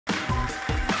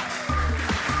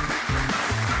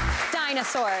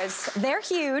Dinosaurs. They're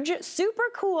huge, super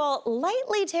cool,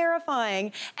 lightly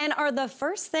terrifying, and are the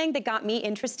first thing that got me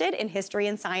interested in history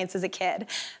and science as a kid.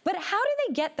 But how do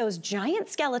they get those giant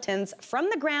skeletons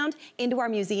from the ground into our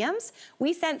museums?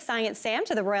 We sent Science Sam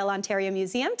to the Royal Ontario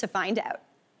Museum to find out.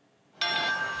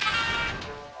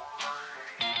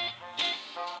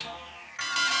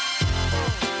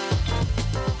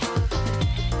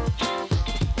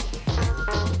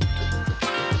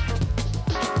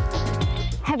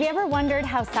 Have you ever wondered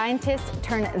how scientists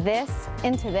turn this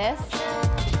into this?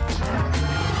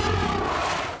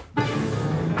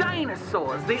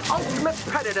 Dinosaurs, the ultimate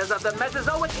predators of the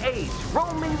Mesozoic age,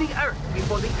 roaming the Earth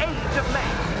before the age of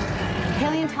man.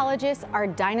 Paleontologists are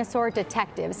dinosaur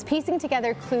detectives, piecing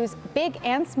together clues big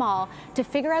and small to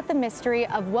figure out the mystery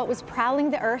of what was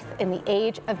prowling the Earth in the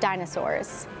age of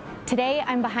dinosaurs. Today,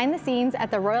 I'm behind the scenes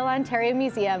at the Royal Ontario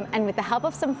Museum, and with the help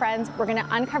of some friends, we're going to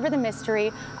uncover the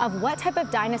mystery of what type of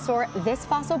dinosaur this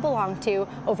fossil belonged to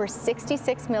over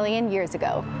 66 million years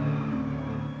ago.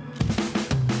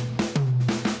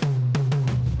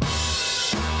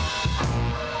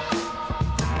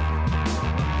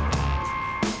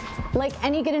 Like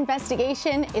any good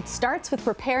investigation, it starts with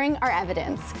preparing our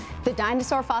evidence. The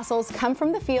dinosaur fossils come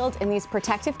from the field in these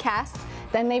protective casts.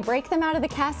 Then they break them out of the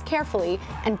cast carefully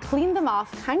and clean them off,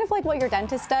 kind of like what your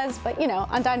dentist does, but you know,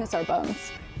 on dinosaur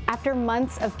bones. After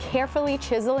months of carefully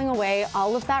chiseling away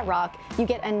all of that rock, you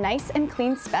get a nice and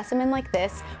clean specimen like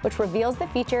this, which reveals the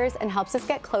features and helps us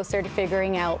get closer to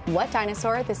figuring out what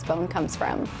dinosaur this bone comes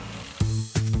from.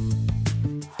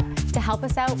 To help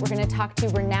us out, we're going to talk to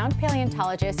renowned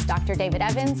paleontologist Dr. David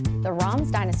Evans, the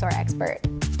ROM's dinosaur expert.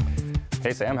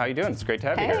 Hey Sam, how you doing? It's great to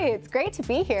have you here. Hey, it's great to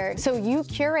be here. So you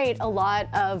curate a lot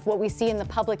of what we see in the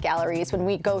public galleries when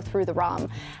we go through the ROM.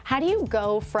 How do you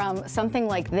go from something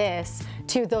like this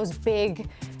to those big,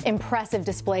 impressive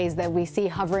displays that we see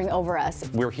hovering over us?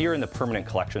 We're here in the permanent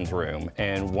collections room,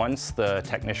 and once the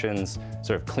technicians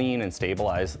sort of clean and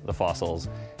stabilize the fossils,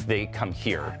 they come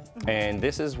here. And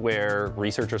this is where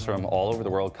researchers from all over the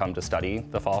world come to study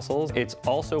the fossils. It's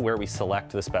also where we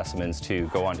select the specimens to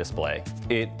go on display.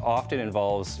 It often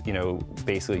involves,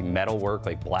 basically metal work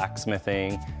like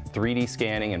blacksmithing, 3D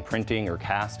scanning and printing or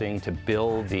casting to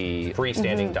build the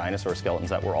freestanding dinosaur skeletons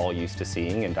that we're all used to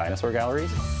seeing in dinosaur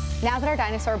galleries. Now that our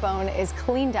dinosaur bone is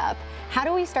cleaned up, how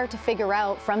do we start to figure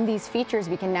out from these features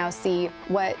we can now see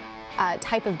what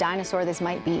type of dinosaur this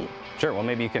might be? Sure, well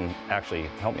maybe you can actually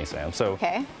help me, Sam. So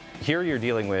here you're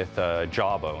dealing with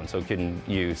jawbone, so can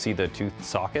you see the tooth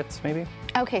sockets maybe?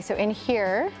 Okay, so in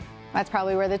here, that's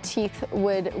probably where the teeth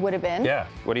would have been. Yeah,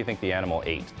 what do you think the animal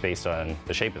ate based on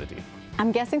the shape of the teeth?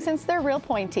 I'm guessing since they're real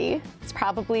pointy, it's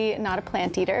probably not a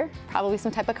plant eater, probably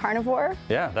some type of carnivore.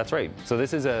 Yeah, that's right. So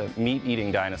this is a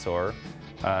meat-eating dinosaur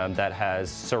that has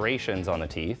serrations on the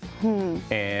teeth,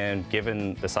 and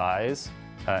given the size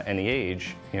and the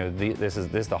age, this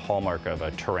is the hallmark of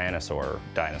a tyrannosaur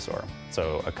dinosaur,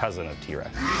 so a cousin of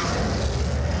T-Rex.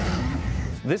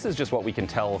 This is just what we can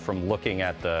tell from looking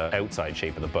at the outside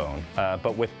shape of the bone.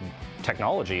 But with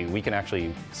technology, we can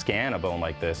actually scan a bone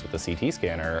like this with a CT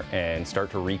scanner and start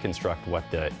to reconstruct what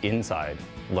the inside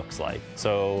looks like.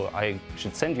 So I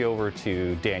should send you over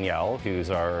to Danielle, who's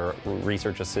our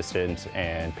research assistant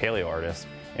and paleo artist,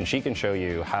 and she can show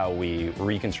you how we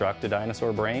reconstruct a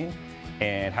dinosaur brain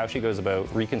and how she goes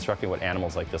about reconstructing what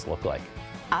animals like this look like.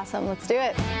 Awesome, let's do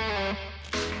it.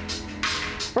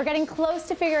 We're getting close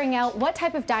to figuring out what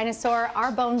type of dinosaur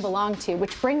our bone belonged to,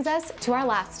 which brings us to our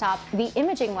last stop, the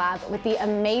imaging lab with the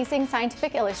amazing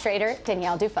scientific illustrator,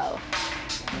 Danielle Dufault.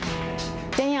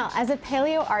 Danielle, as a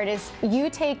paleo artist, you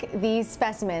take these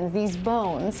specimens, these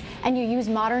bones, and you use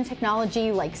modern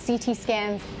technology like CT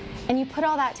scans, and you put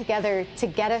all that together to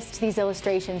get us to these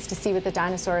illustrations to see what the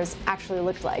dinosaurs actually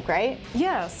looked like, right?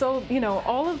 Yeah, so,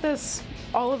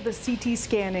 all of the CT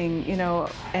scanning,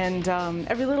 and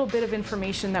every little bit of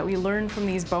information that we learn from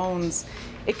these bones,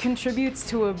 it contributes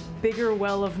to a bigger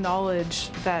well of knowledge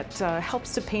that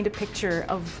helps to paint a picture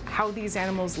of how these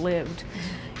animals lived.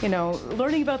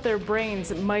 Learning about their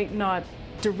brains might not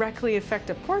directly affect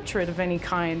a portrait of any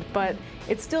kind, but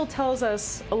it still tells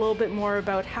us a little bit more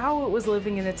about how it was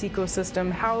living in its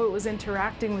ecosystem, how it was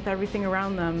interacting with everything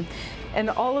around them.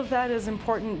 And all of that is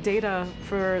important data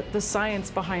for the science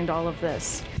behind all of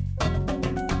this.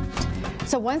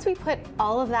 So once we put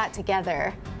all of that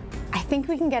together, I think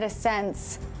we can get a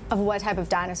sense of what type of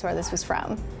dinosaur this was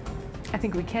from. I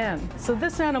think we can. So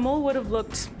this animal would have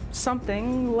looked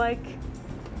something like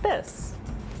this.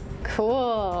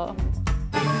 Cool.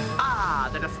 Ah,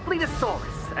 the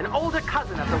Daspletosaurus, an older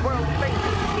cousin of the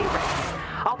world-famous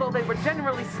T-Rex. Although they were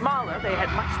generally smaller, they had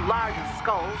much larger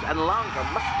skulls and longer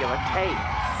muscular tails.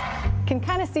 Can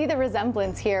kind of see the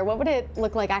resemblance here. What would it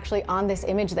look like actually on this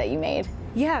image that you made?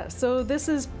 Yeah, so this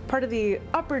is part of the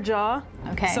upper jaw.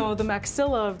 Okay. So the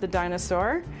maxilla of the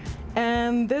dinosaur.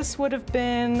 And this would have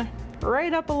been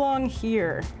right up along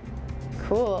here,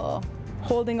 Cool.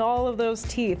 holding all of those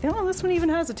teeth. Oh, this one even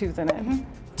has a tooth in it.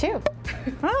 Two.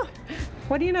 Oh,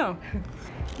 what do you know?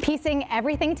 Piecing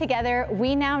everything together,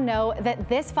 we now know that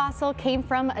this fossil came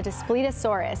from a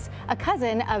Daspletosaurus, a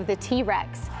cousin of the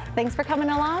T-Rex. Thanks for coming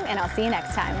along, and I'll see you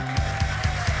next time.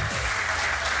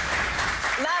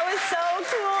 That was so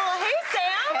cool. Hey,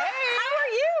 Sam. Hey. How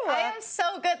are you? I am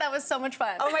so good. That was so much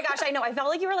fun. Oh my gosh, I know. I felt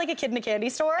like you were like a kid in a candy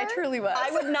store. I truly was.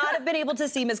 I would not have been able to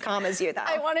seem as calm as you, though.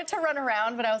 I wanted to run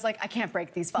around, but I was like, I can't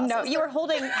break these fossils. No, you were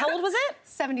holding, how old was it?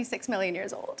 76 million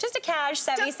years old. Just a cash,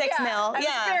 76 yeah, mil. I was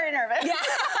very nervous. Yeah.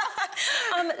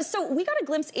 So we got a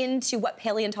glimpse into what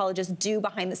paleontologists do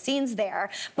behind the scenes there,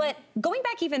 but going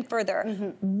back even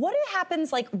further, what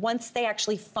happens like once they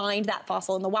actually find that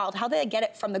fossil in the wild? How do they get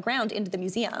it from the ground into the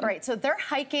museum? All right, so they're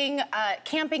hiking,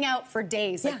 camping out for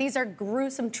days. Like these are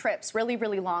gruesome trips, really,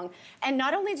 really long. And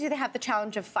not only do they have the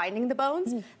challenge of finding the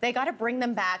bones, they got to bring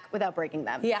them back without breaking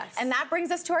them. Yes. And that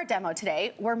brings us to our demo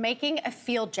today. We're making a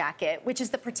field jacket, which is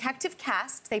the protective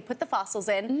cast they put the fossils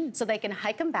in so they can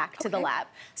hike them back to the lab.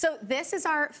 So this is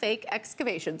our fake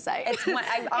excavation site. It's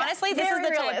honestly, this is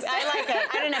the type. I like it.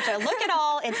 I didn't have to look at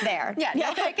all. It's there. Yeah,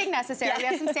 no hiking necessary. We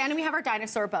have some sand and we have our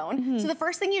dinosaur bone. So the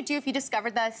first thing you do if you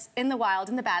discovered this in the wild,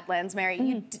 in the Badlands, Mary,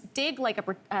 you dig like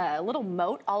a little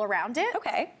moat all around it.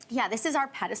 Okay. Yeah, this is our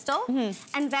pedestal.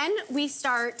 And then we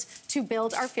start to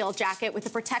build our field jacket with a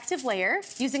protective layer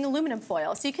using aluminum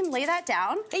foil. So you can lay that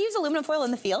down. They use aluminum foil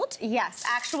in the field? Yes,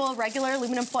 actual regular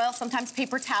aluminum foil, sometimes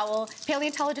paper towel.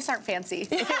 Paleontologists aren't fancy.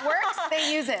 If it works,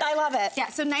 they use it. I love it. Yeah,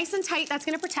 so nice and tight, that's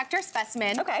gonna protect our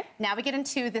specimen. Okay. Now we get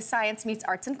into the science meets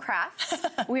arts and crafts.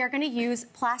 We are gonna use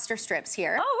plaster strips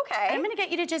here. Oh, okay. And I'm gonna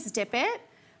get you to just dip it.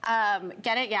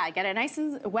 Get it nice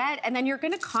and wet, and then you're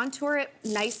gonna contour it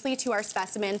nicely to our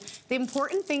specimen. The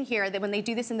important thing here that when they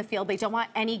do this in the field, they don't want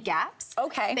any gaps.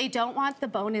 Okay. They don't want the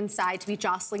bone inside to be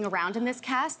jostling around in this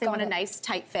cast. They want a nice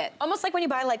tight fit. Almost like when you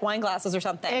buy like wine glasses or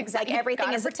something. Exactly. Like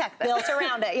everything is built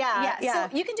around it. Yeah. Yeah,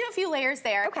 so you can do a few layers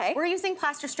there. Okay. We're using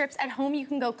plaster strips. At home, you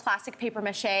can go classic paper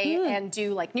mache and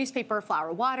do like newspaper,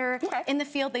 flour, water. Okay. In the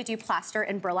field, they do plaster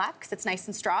and burlap because it's nice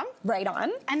and strong. Right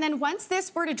on. And then once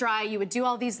this were to dry, you would do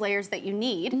all these layers that you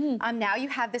need. Now you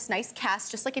have this nice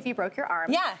cast, just like if you broke your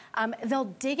arm. Yeah. They'll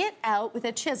dig it out with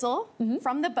a chisel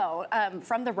from the bone,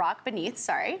 from the rock beneath,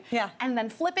 sorry. Yeah. And then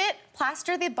flip it,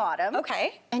 plaster the bottom.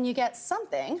 Okay. And you get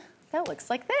something that looks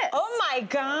like this. Oh my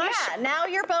gosh. Yeah, now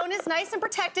your bone is nice and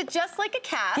protected just like a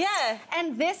cast. Yeah.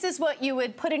 And this is what you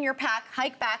would put in your pack,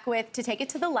 hike back with to take it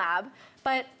to the lab.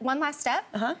 But one last step,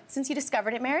 since you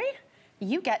discovered it, Mary,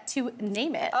 you get to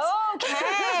name it. Okay.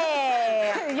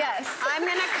 Yes. I'm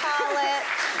gonna call it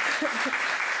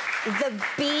the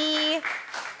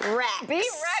B-Rex.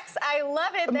 B-Rex, I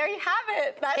love it. There you have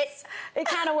it. It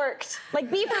kind of worked.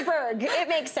 Like B for Berg. It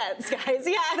makes sense, guys.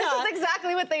 Yeah. This is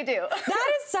exactly what they do.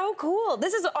 That is so cool.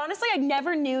 This is honestly, I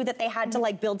never knew that they had to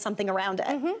like build something around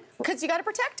it. Because you got to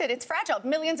protect it. It's fragile.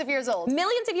 Millions of years old.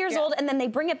 Millions of years old, and then they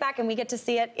bring it back and we get to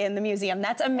see it in the museum.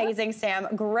 That's amazing, Sam.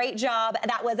 Great job.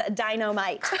 That was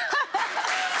dynamite. Awesome.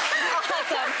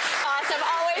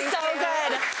 Always so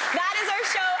good. That is our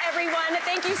show, everyone.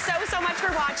 Thank you so much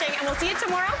for watching, and we'll see you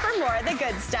tomorrow for more of the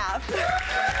good stuff.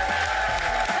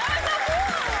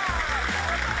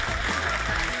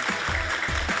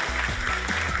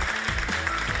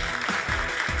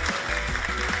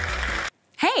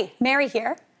 Hey, Mary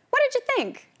here. What did you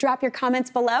think? Drop your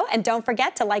comments below, and don't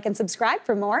forget to like and subscribe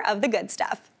for more of the good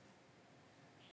stuff.